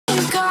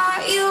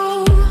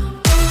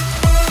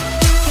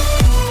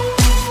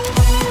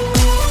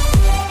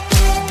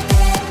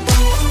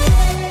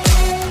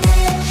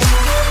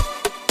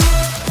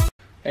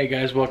Hey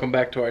guys, welcome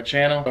back to our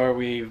channel.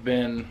 We've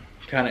been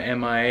kind of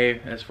MIA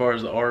as far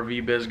as the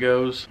RV biz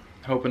goes.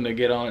 Hoping to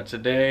get on it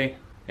today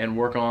and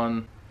work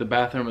on the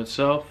bathroom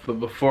itself. But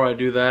before I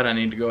do that, I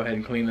need to go ahead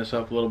and clean this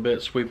up a little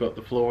bit, sweep up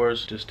the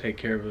floors, just take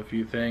care of a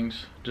few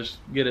things. Just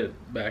get it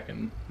back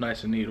in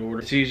nice and neat order.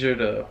 It's easier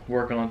to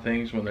work on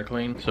things when they're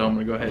clean, so I'm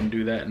gonna go ahead and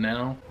do that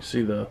now.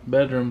 See, the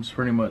bedroom's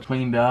pretty much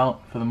cleaned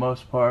out for the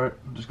most part.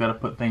 Just gotta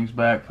put things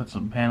back, put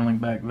some paneling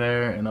back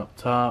there and up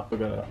top. We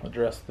gotta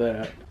address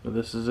that. But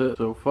this is it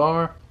so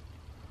far.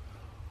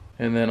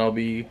 And then I'll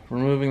be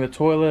removing the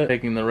toilet,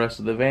 taking the rest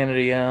of the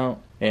vanity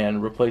out,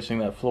 and replacing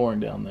that flooring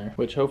down there,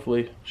 which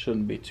hopefully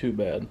shouldn't be too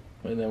bad.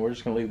 And then we're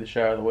just gonna leave the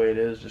shower the way it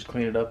is, just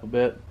clean it up a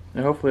bit,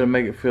 and hopefully it'll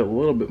make it feel a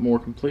little bit more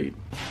complete.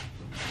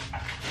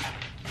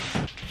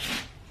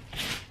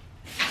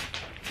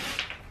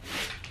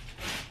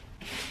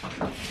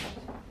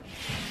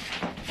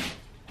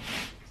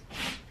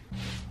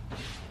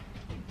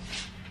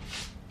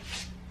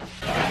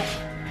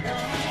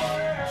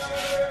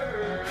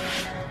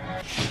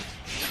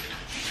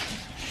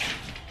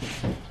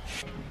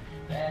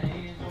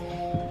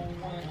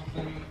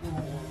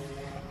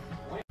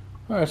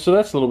 Alright, so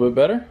that's a little bit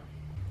better.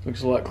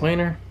 Looks a lot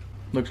cleaner.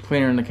 Looks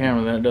cleaner in the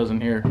camera than it does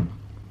in here.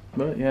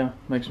 But yeah,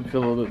 makes me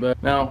feel a little bit better.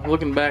 Now,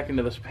 looking back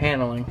into this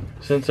paneling,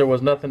 since there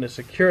was nothing to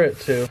secure it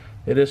to,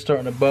 it is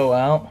starting to bow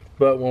out.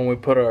 But when we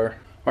put our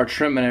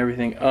trim and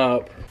everything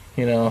up,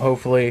 you know,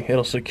 hopefully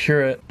it'll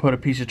secure it. Put a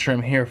piece of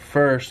trim here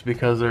first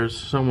because there's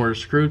somewhere to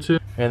screw to.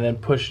 And then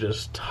push it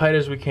as tight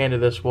as we can to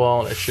this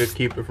wall, and it should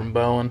keep it from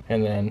bowing.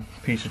 And then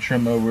a piece of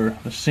trim over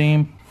the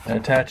seam and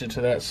attach it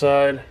to that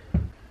side.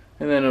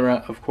 And then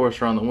around, of course,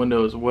 around the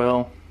window as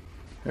well.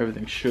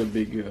 Everything should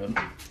be good.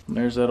 And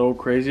there's that old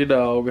crazy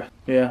dog.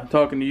 Yeah,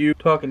 talking to you.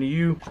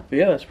 But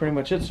yeah, that's pretty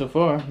much it so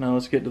far. Now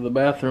let's get to the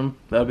bathroom.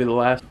 That'll be the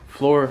last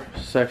floor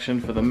section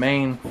for the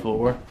main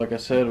floor. Like I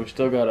said, we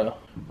still gotta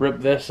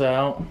rip this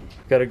out.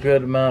 Got a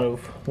good amount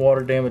of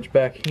water damage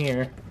back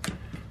here.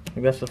 I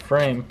think that's the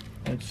frame.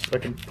 I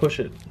can push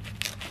it.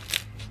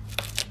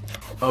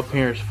 Up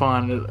here is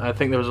fine. I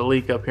think there was a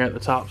leak up here at the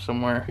top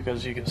somewhere,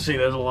 because you can see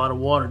there's a lot of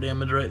water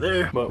damage right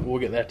there, but we'll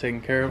get that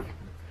taken care of.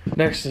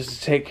 Next is to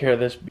take care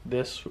of this.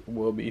 This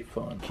will be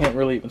fun. Can't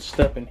really even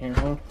step in here,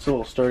 huh? It's a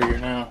little sturdier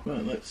now,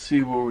 but let's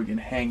see where we can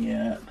hang you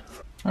at.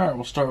 Alright,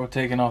 we'll start with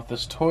taking off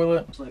this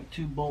toilet. It's like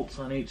 2 bolts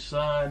on each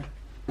side.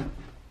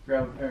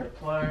 Grab a pair of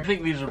pliers. I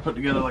think these are put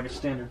together like a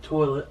standard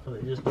toilet,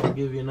 but they just don't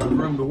give you enough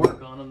room to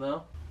work on them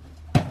though.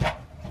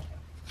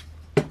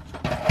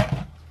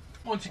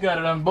 Once you got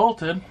it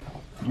unbolted,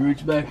 you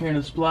reach back here in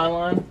the supply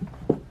line,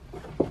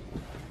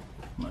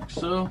 like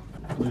so,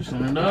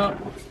 loosen it up,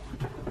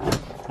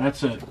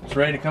 that's it, it's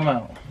ready to come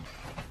out.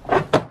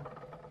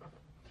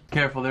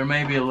 Careful, there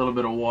may be a little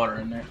bit of water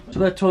in there. So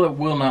that toilet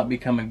will not be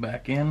coming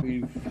back in.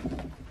 We've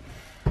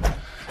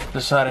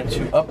decided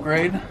to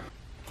upgrade.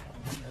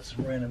 Got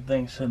some random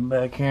thing sitting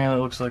back here that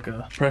looks like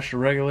a pressure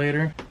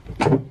regulator.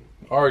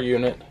 Our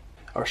unit,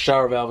 our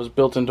shower valve is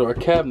built into our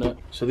cabinet,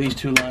 so these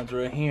 2 lines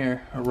right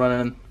here are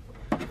running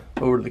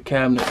over to the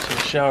cabinet to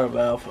the shower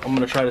valve. I'm going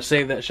to try to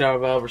save that shower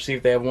valve or see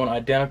if they have one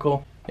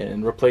identical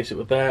and replace it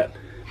with that.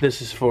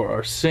 This is for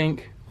our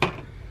sink. I'm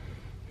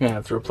going to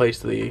have to replace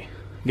the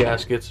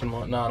gaskets and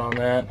whatnot on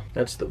that.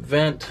 That's the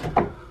vent,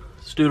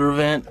 Studer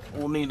vent.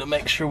 We'll need to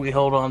make sure we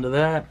hold on to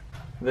that.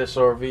 This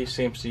RV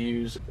seems to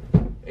use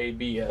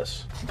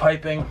ABS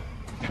piping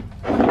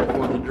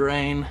for the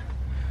drain.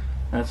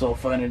 That's all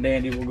fine and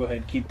dandy. We'll go ahead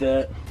and keep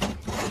that.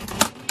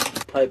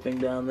 Piping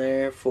down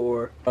there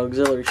for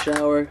auxiliary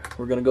shower.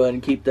 We're gonna go ahead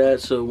and keep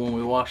that, so when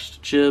we wash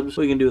the chibs,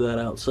 we can do that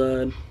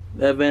outside.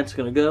 That vent's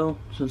gonna go,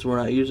 since we're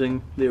not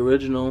using the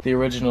original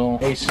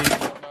AC.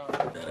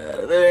 Get that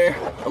out of there.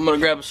 I'm gonna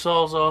grab a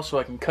Sawzall so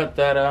I can cut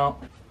that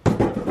out. Be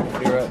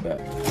right back.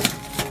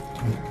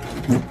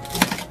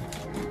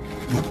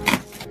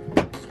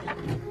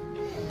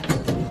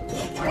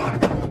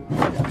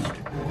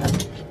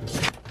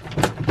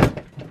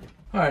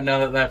 Alright, now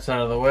that that's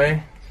out of the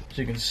way, as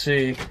you can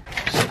see,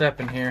 step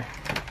in here,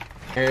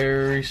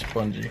 very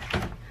spongy.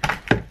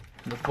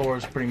 The floor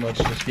is pretty much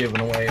just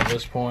given away at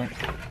this point.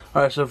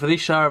 Alright, so for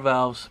these shower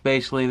valves,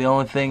 basically the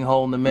only thing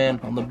holding them in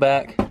on the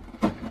back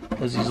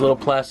is these little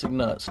plastic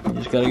nuts. You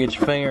just gotta get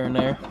your finger in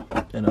there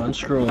and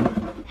unscrew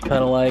them.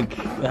 Kind of like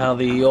how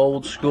the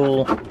old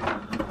school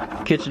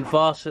kitchen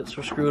faucets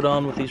were screwed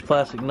on with these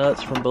plastic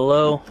nuts from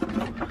below.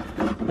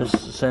 This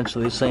is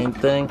essentially the same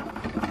thing.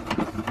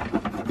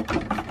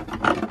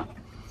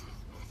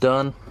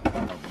 Done.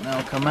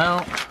 Now come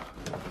out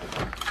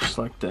just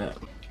like that.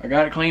 I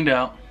got it cleaned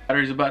out.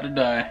 Battery's about to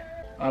die.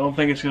 I don't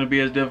think it's going to be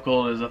as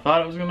difficult as I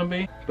thought it was going to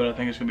be, but I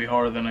think it's going to be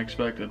harder than I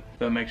expected, if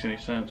that makes any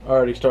sense. I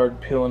already started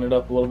peeling it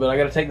up a little bit. I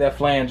got to take that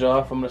flange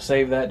off. I'm going to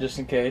save that just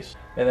in case.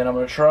 And then I'm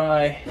going to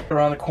try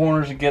around the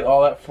corners and get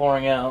all that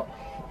flooring out.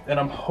 And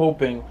I'm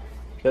hoping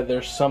that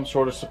there's some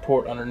sort of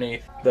support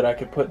underneath that I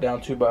could put down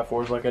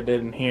 2x4s like I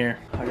did in here.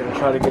 I got to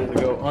try to get it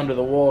to go under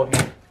the wall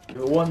here. If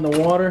it wasn't the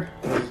water,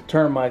 it was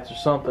termites or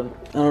something.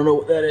 I don't know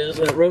what that is.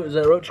 Is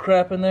that roach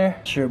crap in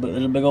there? Sure, but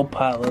there's a big old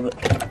pile of it.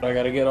 I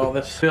gotta get all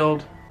this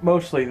filled.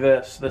 Mostly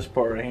this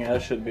part right here.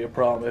 That shouldn't be a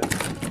problem.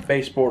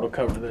 Baseboard will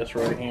cover this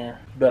right here.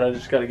 But I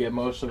just gotta get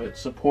most of it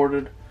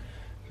supported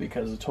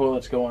because the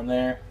toilet's going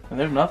there. And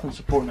there's nothing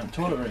supporting that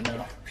toilet right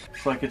now.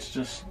 It's like it's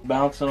just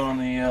bouncing on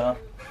the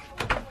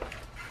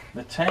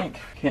tank.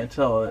 Can't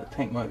tell, that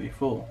tank might be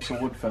full.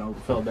 Some wood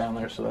fell down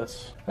there, so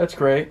that's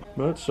great.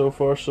 But so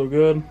far so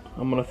good.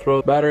 I'm gonna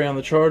throw the battery on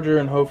the charger,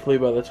 and hopefully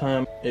by the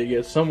time it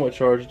gets somewhat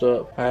charged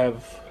up, I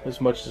have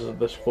as much of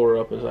this floor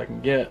up as I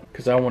can get,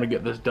 because I want to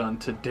get this done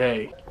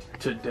today.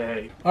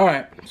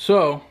 Alright,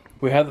 so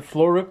we have the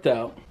floor ripped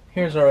out.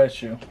 Here's our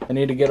issue. I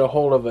need to get a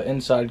hold of an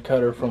inside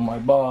cutter from my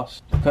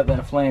boss to cut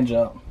that flange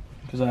out,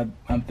 because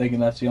I'm thinking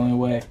that's the only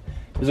way,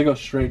 because it goes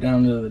straight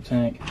down into the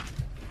tank.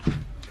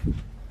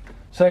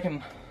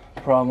 Second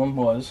problem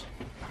was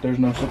there's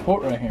no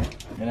support right here,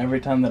 and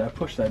every time that I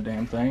push that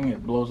damn thing,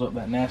 it blows up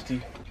that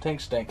nasty tank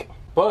stink.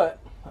 But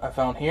I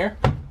found here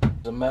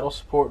a metal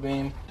support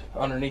beam.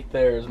 Underneath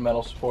there is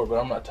metal support, but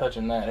I'm not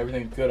touching that.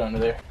 Everything's good under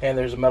there. And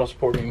there's a metal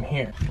support beam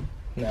here.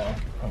 Now,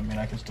 I mean,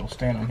 I can still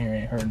stand on here,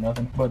 ain't hurt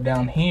nothing. But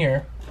down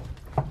here,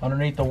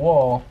 underneath the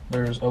wall,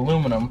 there's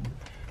aluminum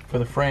for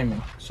the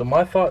framing. So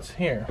my thoughts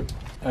here,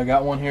 I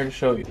got one here to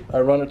show you. I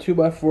run a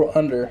 2x4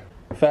 under,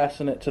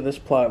 fasten it to this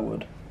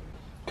plywood.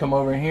 Come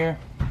over here,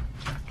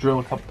 drill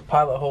a couple of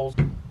pilot holes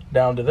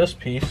down to this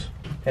piece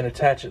and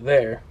attach it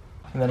there,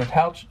 and then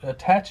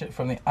attach it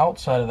from the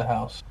outside of the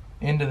house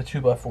into the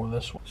 2x4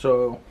 this way.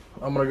 So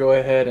I'm gonna go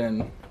ahead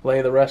and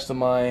lay the rest of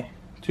my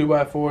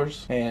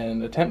 2x4s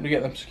and attempt to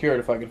get them secured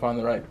if I can find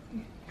the right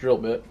drill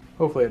bit.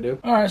 Hopefully I do.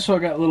 Alright, so I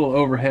got a little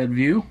overhead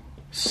view.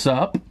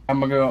 Sup. I'm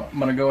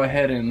gonna go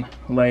ahead and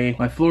lay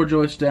my floor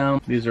joists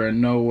down. These are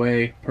in no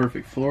way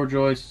perfect floor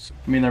joists.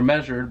 I mean, they're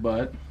measured,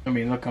 but I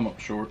mean, they'll come up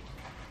short.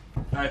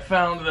 I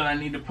found that I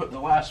need to put the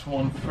last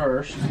one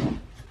first,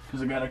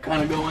 because I gotta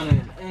kind of go in at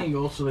an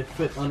angle so they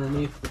fit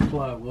underneath the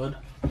plywood.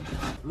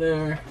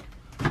 There.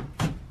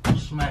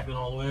 Smack it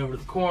all the way over to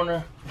the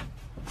corner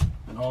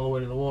and all the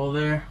way to the wall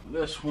there.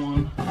 This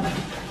one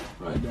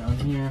right down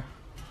here,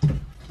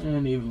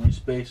 and evenly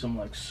space them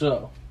like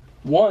so.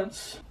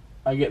 Once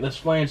I get this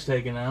flange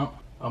taken out,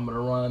 I'm gonna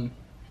run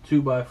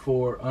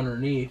 2x4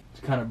 underneath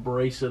to kind of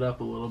brace it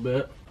up a little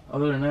bit.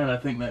 Other than that, I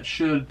think that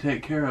should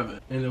take care of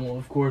it. And then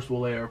of course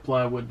we'll lay our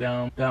plywood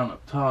down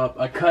up top.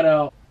 I cut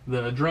out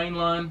the drain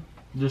line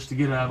just to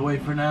get it out of the way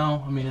for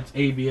now. I mean, it's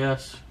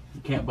ABS. You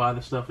can't buy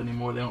the stuff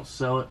anymore. They don't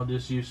sell it. I'll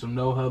just use some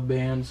no-hub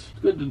bands.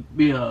 It's good to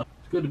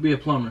be a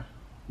plumber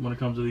when it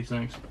comes to these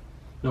things.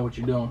 Know what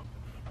you're doing.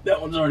 That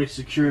one's already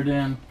secured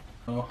in.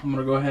 So I'm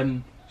gonna go ahead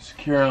and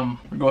secure them.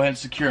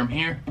 Secure them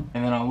here,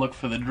 and then I'll look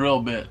for the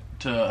drill bit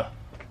to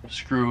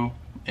screw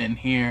in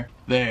here,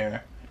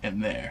 there,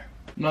 and there.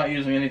 I'm not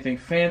using anything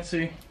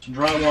fancy. Some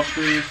drywall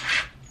screws.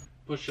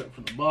 Push up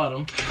from the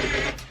bottom.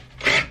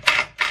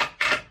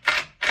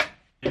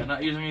 Yeah,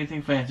 not using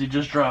anything fancy.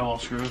 Just drywall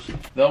screws.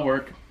 They'll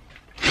work.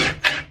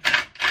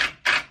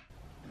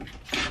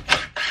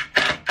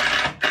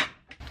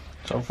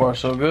 So far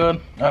so good.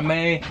 I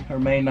may or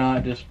may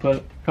not just put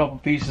a couple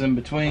pieces in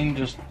between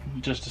just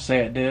to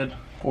say it did,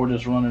 or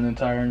just run an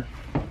entire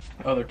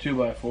other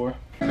 2x4.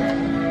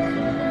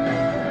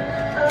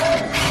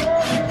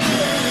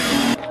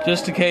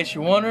 Just in case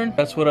you're wondering,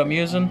 that's what I'm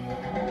using.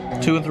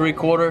 2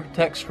 3/4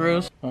 Tech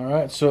screws.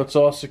 Alright, so it's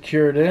all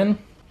secured in.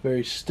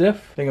 Very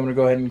stiff. I think I'm gonna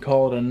go ahead and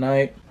call it a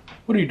night.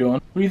 What are you doing?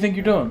 What do you think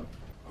you're doing?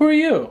 Who are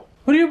you?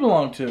 Who do you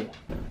belong to?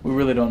 We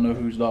really don't know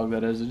whose dog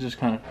that is. It just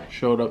kind of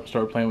showed up and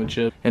started playing with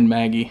Chip and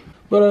Maggie.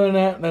 But other than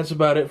that, that's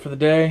about it for the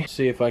day.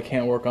 See if I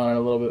can't work on it a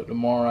little bit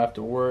tomorrow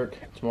after work.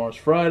 Tomorrow's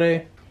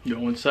Friday.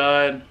 Go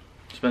inside,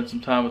 spend some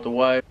time with the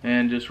wife,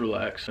 and just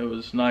relax. It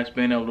was nice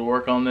being able to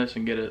work on this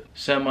and get it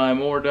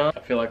semi-more done. I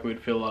feel like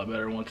we'd feel a lot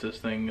better once this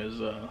thing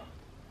is, at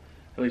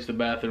least the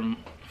bathroom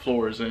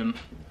floor is in.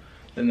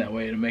 Then that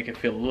way to make it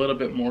feel a little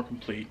bit more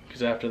complete.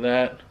 Because after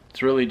that,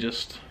 it's really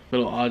just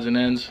little odds and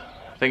ends.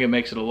 I think it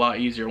makes it a lot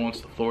easier once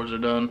the floors are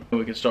done.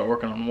 We can start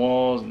working on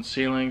walls and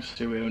ceilings.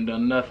 See, we haven't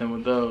done nothing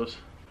with those.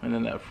 And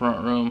then that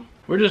front room.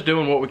 We're just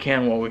doing what we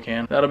can while we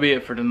can. That'll be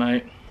it for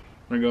tonight. I'm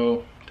gonna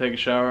go take a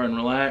shower and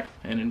relax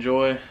and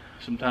enjoy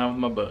some time with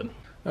my bud.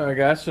 Alright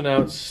guys, so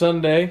now it's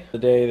Sunday, the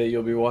day that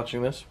you'll be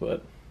watching this,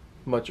 but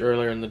much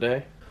earlier in the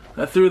day.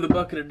 I threw the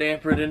bucket of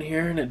damper in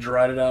here and it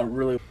dried it out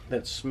really.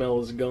 That smell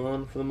is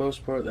gone for the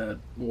most part, that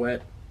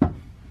wet,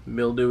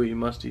 mildewy,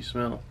 musty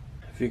smell.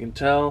 If you can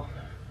tell,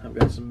 I've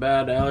got some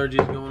bad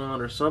allergies going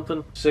on or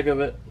something. Sick of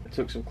it. I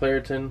took some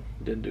Claritin.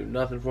 Didn't do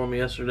nothing for me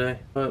yesterday,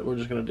 but we're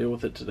just gonna deal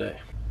with it today.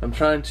 I'm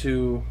trying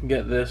to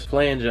get this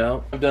flange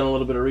out. I've done a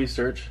little bit of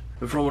research,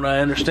 and from what I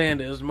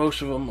understand is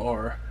most of them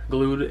are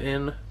glued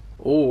in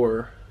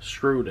or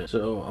screwed in.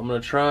 So I'm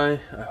gonna try.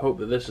 I hope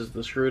that this is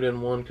the screwed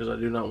in one because I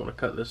do not want to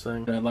cut this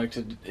thing. And I'd like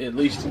to at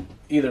least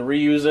either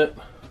reuse it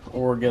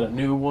or get a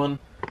new one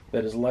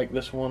that is like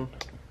this one.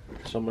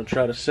 So I'm gonna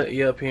try to set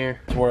you up here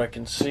to where I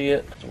can see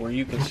it, to where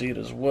you can see it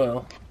as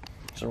well.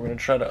 So we're gonna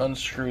try to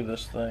unscrew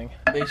this thing.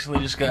 Basically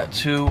just got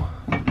two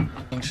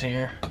things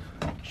here.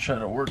 Just try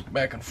to work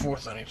back and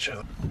forth on each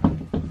other.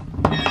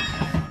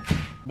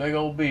 Big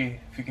old bee,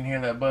 if you can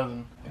hear that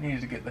buzzing. It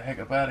needs to get the heck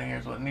up out of here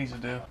is what it needs to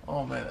do.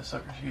 Oh man, that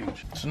sucker's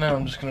huge. So now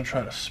I'm just gonna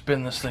try to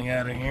spin this thing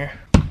out of here.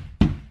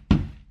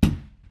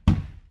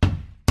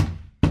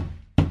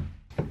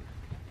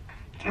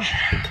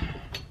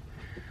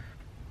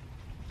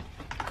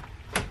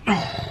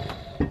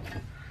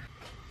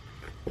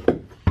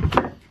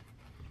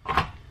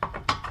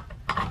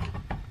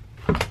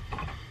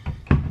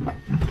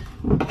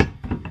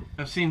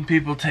 I've seen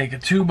people take a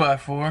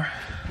 2x4,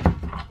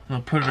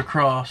 they'll put it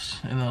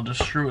across, and they'll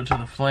just screw it to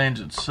the flange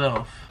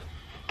itself.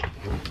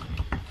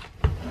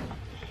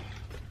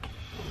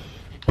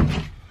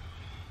 And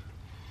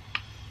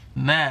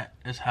that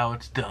is how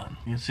it's done.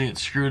 You can see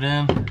it's screwed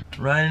in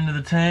right into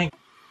the tank.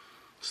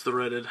 It's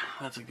threaded.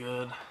 That's a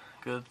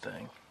good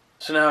thing.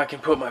 So now I can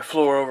put my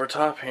floor over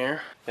top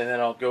here, and then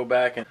I'll go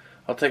back and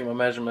I'll take my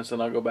measurements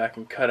and I'll go back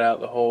and cut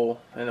out the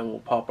hole, and then we'll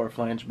pop our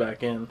flange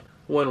back in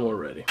when we're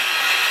ready.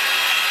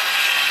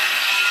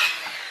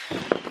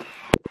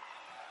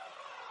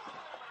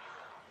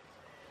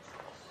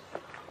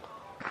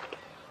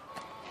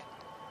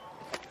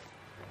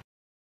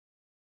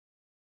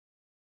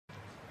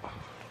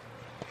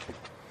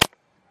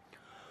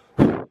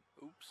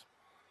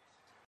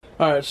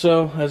 Alright,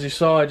 so as you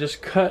saw, I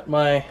just cut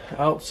my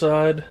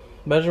outside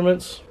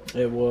measurements.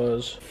 It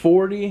was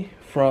 40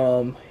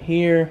 from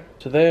here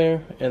to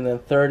there, and then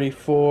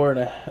 34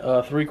 and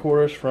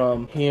 3/4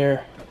 from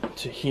here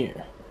to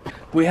here.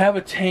 We have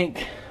a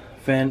tank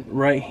vent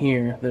right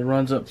here that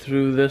runs up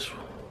through this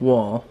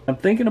wall. I'm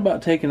thinking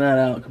about taking that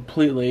out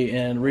completely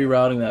and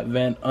rerouting that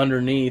vent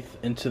underneath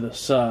into the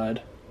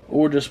side,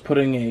 or just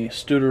putting a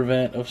Studer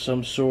vent of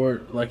some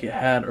sort like it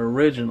had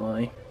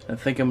originally. I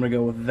think I'm going to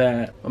go with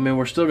that. I mean,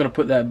 we're still going to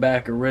put that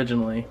back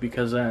originally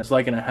because it's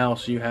like in a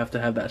house, you have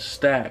to have that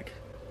stack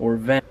or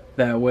vent.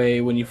 That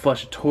way, when you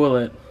flush a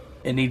toilet,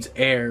 it needs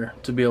air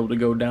to be able to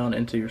go down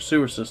into your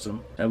sewer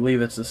system. I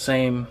believe it's the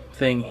same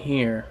thing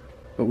here.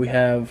 But we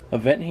have a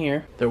vent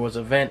here. There was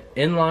a vent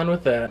in line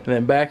with that. And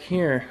then back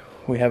here,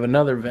 we have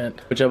another vent,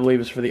 which I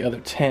believe is for the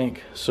other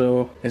tank.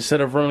 So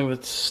instead of running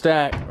the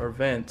stack or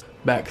vent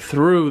back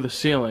through the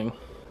ceiling,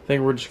 I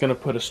think we're just going to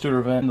put a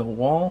Studer vent in the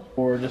wall,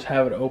 or just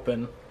have it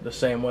open the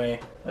same way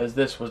as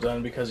this was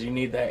done, because you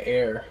need that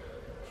air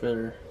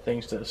for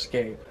things to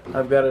escape.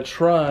 I've got to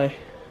try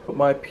put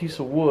my piece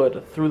of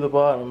wood through the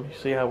bottom. You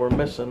see how we're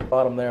missing the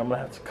bottom there? I'm going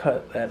to have to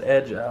cut that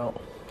edge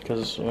out,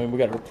 because I mean, we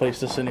got to replace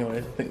this anyway.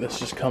 I think this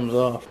just comes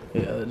off.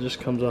 Yeah, it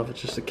just comes off.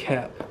 It's just a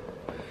cap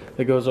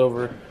that goes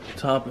over the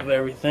top of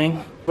everything.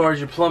 As far as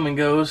your plumbing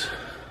goes,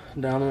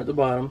 down there at the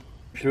bottom,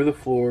 through the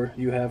floor,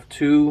 you have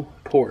two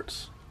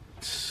ports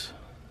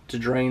to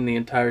drain the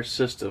entire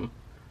system.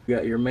 You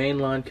got your main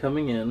line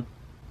coming in,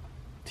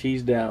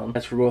 T's down.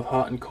 That's for both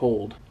hot and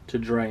cold to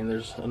drain.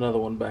 There's another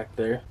one back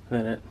there.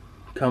 Then it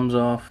comes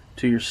off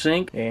to your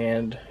sink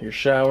and your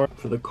shower.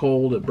 For the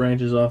cold, it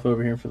branches off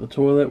over here for the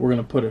toilet. We're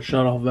going to put a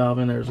shut-off valve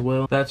in there as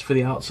well. That's for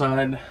the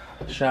outside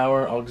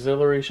shower,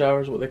 auxiliary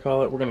shower is what they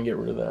call it. We're going to get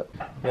rid of that.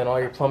 Then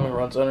all your plumbing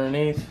runs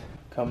underneath,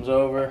 comes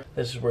over.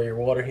 This is where your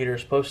water heater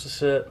is supposed to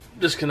sit.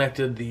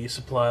 Disconnected the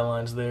supply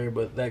lines there,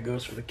 but that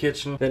goes for the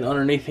kitchen. Then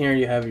underneath here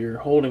you have your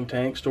holding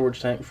tank,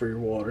 storage tank for your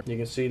water. You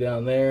can see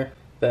down there,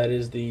 that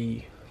is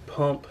the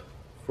pump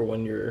for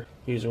when you're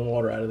using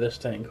water out of this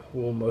tank.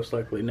 We'll most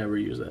likely never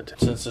use that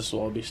since this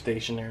will all be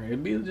stationary.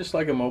 It'd be just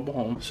like a mobile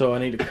home. So I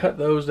need to cut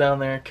those down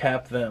there,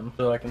 cap them,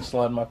 so I can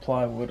slide my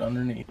plywood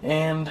underneath.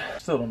 And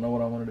still don't know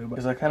what I want to do,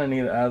 because I kind of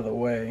need it out of the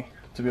way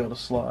to be able to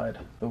slide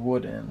the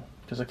wood in,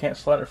 because I can't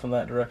slide it from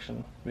that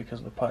direction because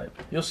of the pipe.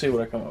 You'll see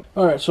what I come up with.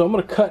 Alright, so I'm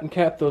going to cut and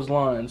cap those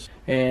lines.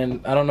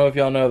 And I don't know if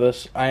y'all know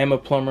this, I am a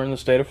plumber in the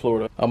state of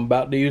Florida. I'm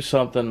about to use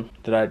something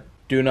that I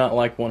do not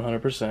like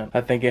 100%.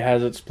 I think it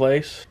has its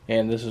place,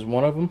 and this is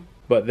one of them.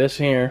 But this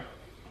here,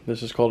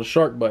 this is called a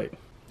shark bite.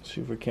 Let's see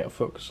if we can't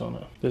focus on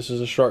it. This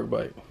is a shark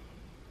bite.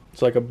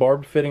 It's like a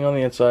barbed fitting on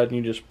the inside, and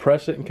you just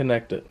press it and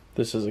connect it.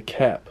 This is a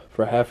cap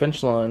for a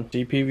 1/2-inch line.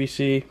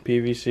 CPVC,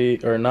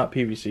 PVC, or not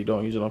PVC,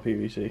 don't use it on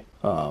PVC.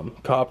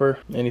 Copper,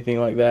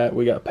 anything like that.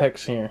 We got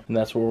PEX here, and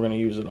that's what we're going to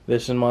use it on.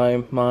 This, in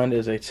my mind,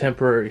 is a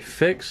temporary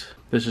fix.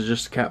 This is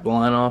just to cap the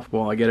line off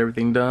while I get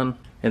everything done,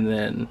 and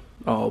then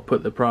I'll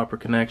put the proper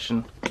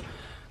connection.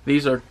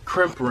 These are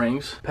crimp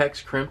rings,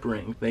 PEX crimp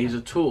rings. They use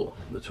a tool.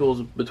 The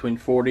tool's between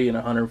 40 and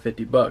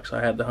 150 bucks.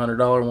 I had the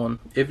 $100 one.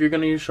 If you're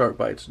going to use shark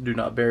bites, do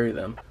not bury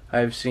them.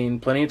 I've seen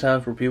plenty of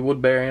times where people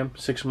would bury them.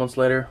 6 months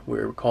later, we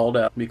were called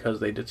out because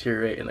they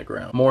deteriorate in the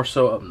ground. More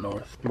so up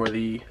north, where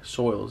the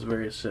soil is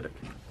very acidic.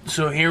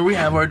 So here we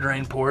have our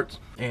drain ports,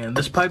 and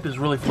this pipe is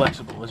really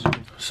flexible.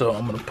 So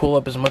I'm going to pull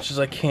up as much as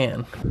I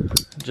can,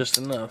 just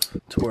enough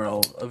to where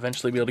I'll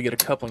eventually be able to get a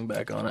coupling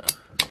back on it.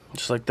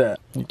 Just like that.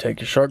 You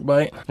take your shark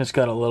bite, it's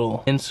got a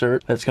little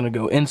insert that's going to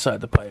go inside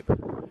the pipe,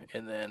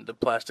 and then the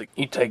plastic,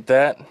 you take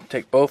that,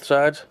 take both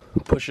sides,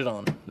 push it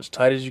on as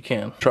tight as you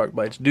can. Shark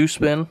bites do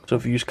spin, so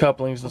if you use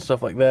couplings and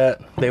stuff like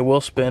that, they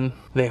will spin.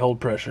 They hold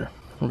pressure.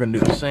 We're gonna do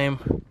the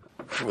same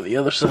for the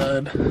other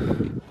side.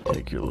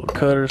 Take your little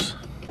cutters,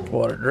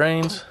 water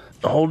drains,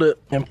 hold it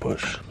and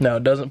push. Now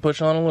it doesn't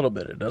push on a little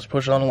bit, it does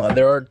push on a lot.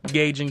 There are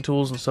gauging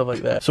tools and stuff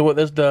like that. So what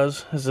this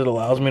does is it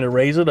allows me to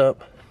raise it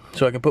up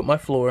so I can put my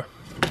floor,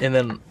 and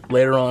then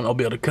later on I'll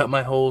be able to cut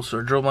my holes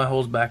or drill my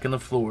holes back in the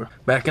floor,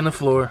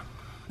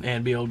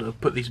 and be able to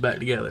put these back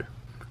together.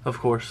 Of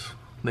course,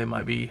 they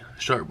might be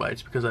shark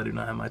bites because I do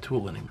not have my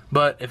tool anymore.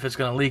 But if it's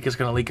gonna leak, it's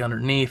gonna leak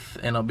underneath,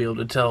 and I'll be able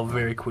to tell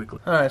very quickly.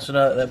 All right, so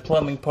now that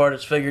plumbing part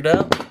is figured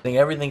out, I think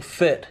everything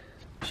fit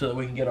so that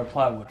we can get our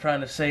plywood. Trying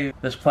to save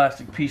this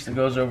plastic piece that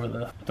goes over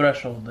the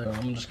threshold there.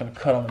 I'm just gonna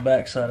cut on the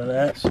back side of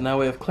that. So now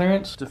we have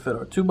clearance to fit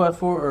our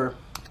 2x4 or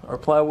our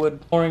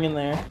plywood flooring in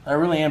there. I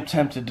really am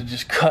tempted to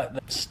just cut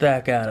that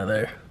stack out of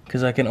there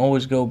because I can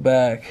always go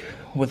back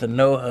with a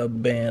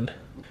no-hub band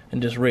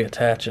and just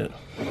reattach it.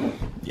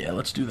 Yeah,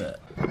 let's do that.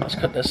 Let's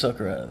cut that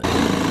sucker out of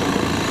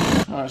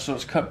there. Alright, so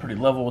it's cut pretty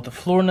level with the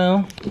floor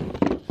now.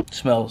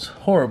 Smells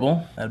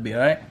horrible. That'd be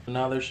alright.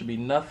 Now there should be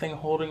nothing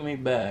holding me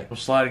back from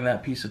sliding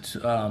that piece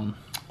of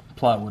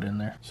plywood in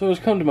there. So it's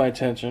come to my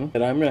attention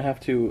that I'm gonna have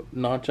to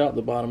notch out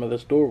the bottom of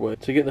this doorway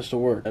to get this to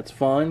work. That's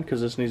fine because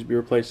this needs to be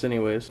replaced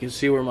anyways. You can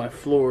see where my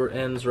floor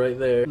ends right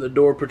there. The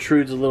door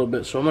protrudes a little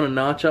bit, so I'm gonna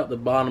notch out the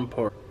bottom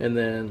part, and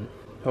then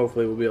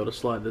hopefully we'll be able to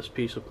slide this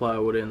piece of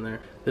plywood in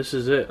there. This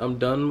is it. I'm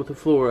done with the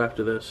floor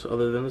after this,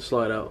 other than the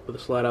slide out. But the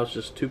slide out's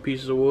just 2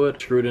 pieces of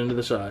wood screwed into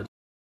the sides.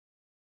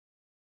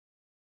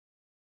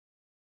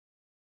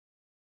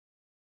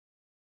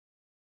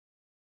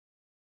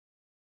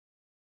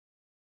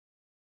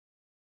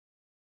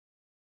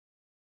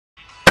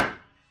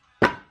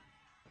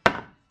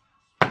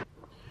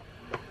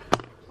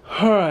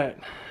 Alright,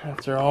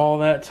 after all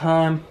that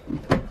time,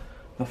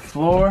 the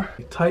floor,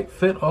 tight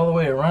fit all the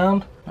way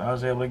around. I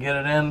was able to get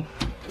it in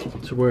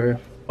to where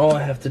all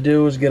I have to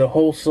do is get a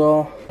hole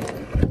saw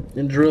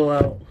and drill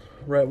out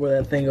right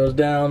where that thing goes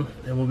down,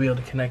 and we'll be able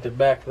to connect it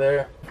back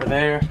there. For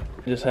there,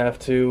 you just have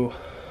to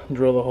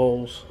drill the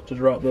holes to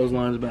drop those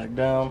lines back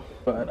down.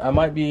 But I'm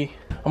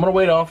gonna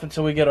wait off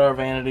until we get our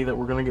vanity that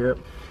we're gonna get.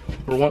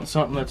 We want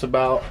something that's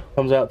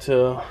comes out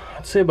to,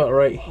 I'd say about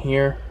right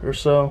here or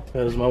so,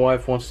 because my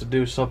wife wants to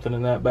do something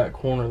in that back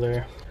corner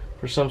there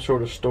for some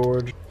sort of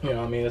storage. You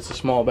know, I mean, it's a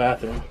small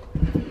bathroom.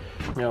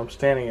 You know, I'm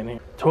standing in here.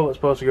 Toilet's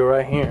supposed to go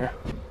right here.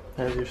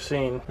 As you've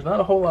seen, there's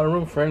not a whole lot of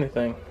room for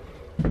anything.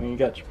 I mean, you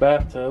got your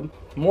bathtub.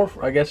 More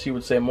for, I guess you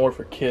would say more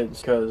for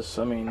kids, because,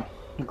 I mean,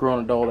 a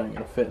grown adult ain't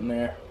gonna fit in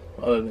there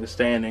other than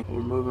standing.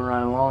 We're moving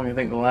right along. I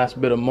think the last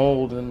bit of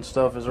mold and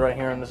stuff is right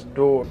here on this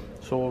door.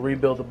 So we'll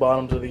rebuild the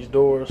bottoms of these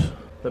doors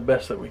the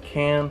best that we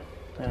can.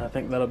 And I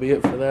think that'll be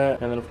it for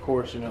that. And then of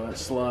course, you know, that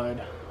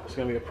slide. It's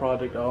gonna be a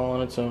project all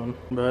on its own.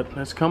 But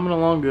it's coming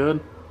along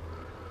good.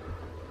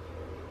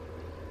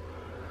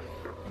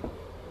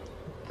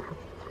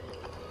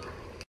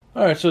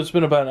 Alright, so it's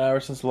been about an hour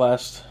since the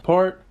last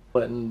part.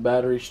 Letting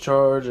batteries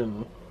charge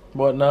and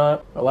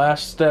whatnot. The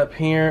last step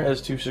here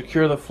is to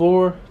secure the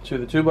floor to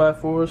the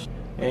 2x4s,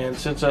 and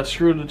since I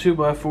screwed the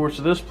 2x4s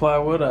to this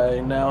plywood, I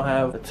now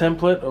have a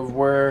template of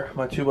where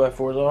my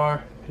 2x4s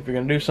are. If you're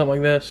going to do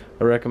something like this,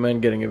 I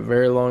recommend getting a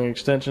very long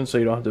extension so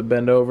you don't have to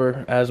bend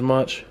over as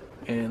much,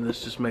 and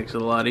this just makes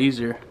it a lot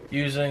easier.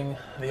 Using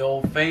the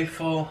old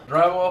faithful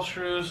drywall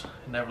screws,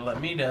 never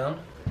let me down.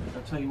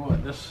 I'll tell you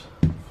what, this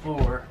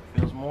floor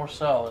feels more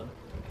solid,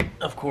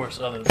 of course,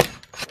 other than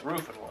the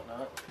roof and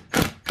whatnot.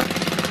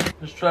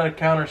 Just try to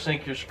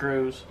countersink your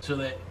screws so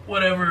that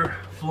whatever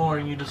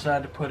flooring you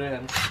decide to put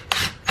in,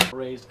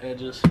 raised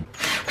edges.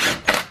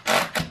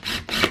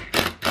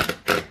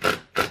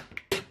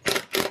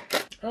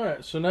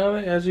 Alright, so now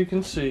that, as you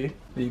can see,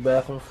 the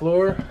bathroom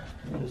floor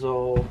is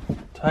all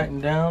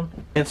tightened down.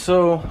 And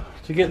so,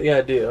 to get the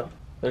idea,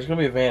 there's going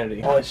to be a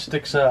vanity. Always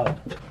sticks out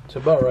to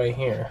about right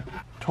here.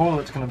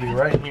 Toilet's going to be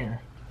right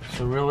here.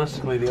 So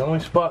realistically, the only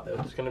spot that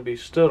it's going to be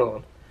stood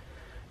on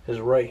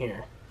is right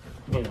here.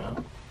 You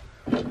know.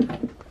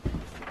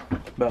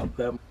 About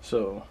that.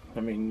 So, I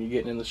mean, you're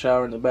getting in the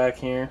shower in the back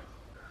here,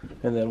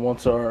 and then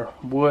once our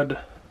wood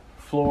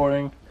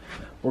flooring,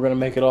 we're going to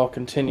make it all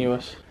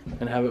continuous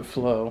and have it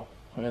flow,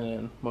 and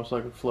then most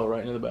likely flow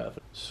right into the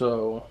bathroom.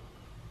 So,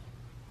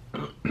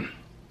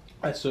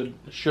 I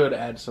should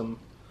add some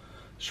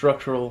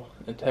structural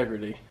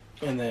integrity.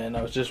 And then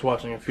I was just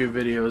watching a few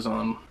videos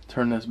on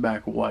turn this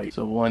back white,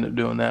 so we'll end up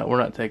doing that. We're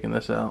not taking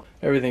this out.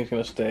 Everything's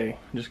going to stay.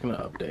 I'm just going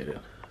to update it.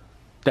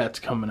 That's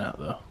coming out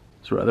though.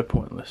 It's rather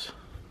pointless.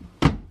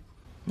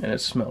 And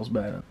it smells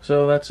bad.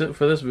 So that's it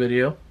for this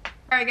video.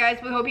 Alright guys,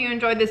 we hope you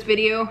enjoyed this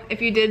video.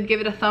 If you did, give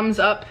it a thumbs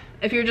up.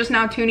 If you're just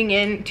now tuning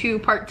in to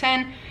part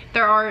 10,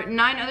 there are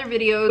 9 other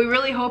videos. We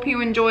really hope you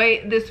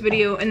enjoy this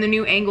video and the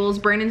new angles.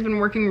 Brandon's been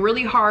working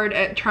really hard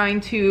at trying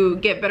to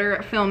get better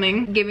at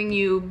filming, giving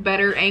you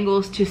better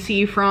angles to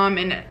see from,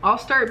 and I'll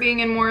start being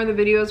in more of the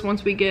videos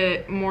once we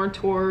get more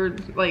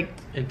toward like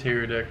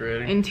interior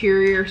decorating,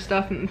 interior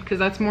stuff, because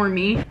that's more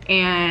me,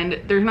 and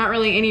there's not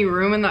really any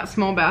room in that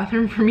small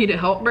bathroom for me to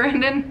help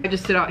Brandon. I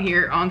just sit out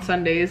here on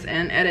Sundays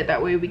and edit.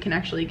 That way we can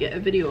actually get a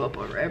video up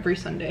every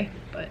Sunday.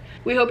 But But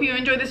we hope you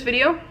enjoyed this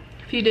video.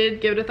 If you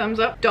did, give it a thumbs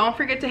up. Don't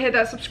forget to hit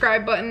that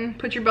subscribe button,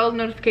 put your bell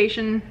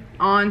notification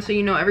on so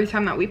you know every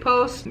time that we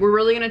post. We're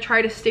really gonna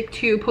try to stick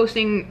to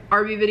posting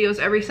RV videos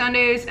every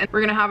Sundays, and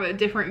we're gonna have a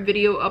different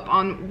video up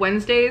on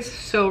Wednesdays.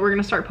 So we're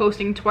gonna start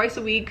posting twice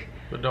a week.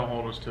 But don't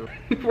hold us to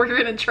it. We're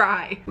gonna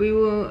try. We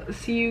will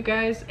see you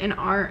guys in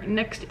our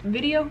next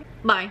video.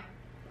 Bye.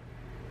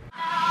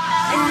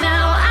 And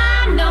now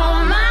I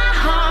know my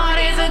heart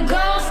is a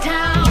ghost.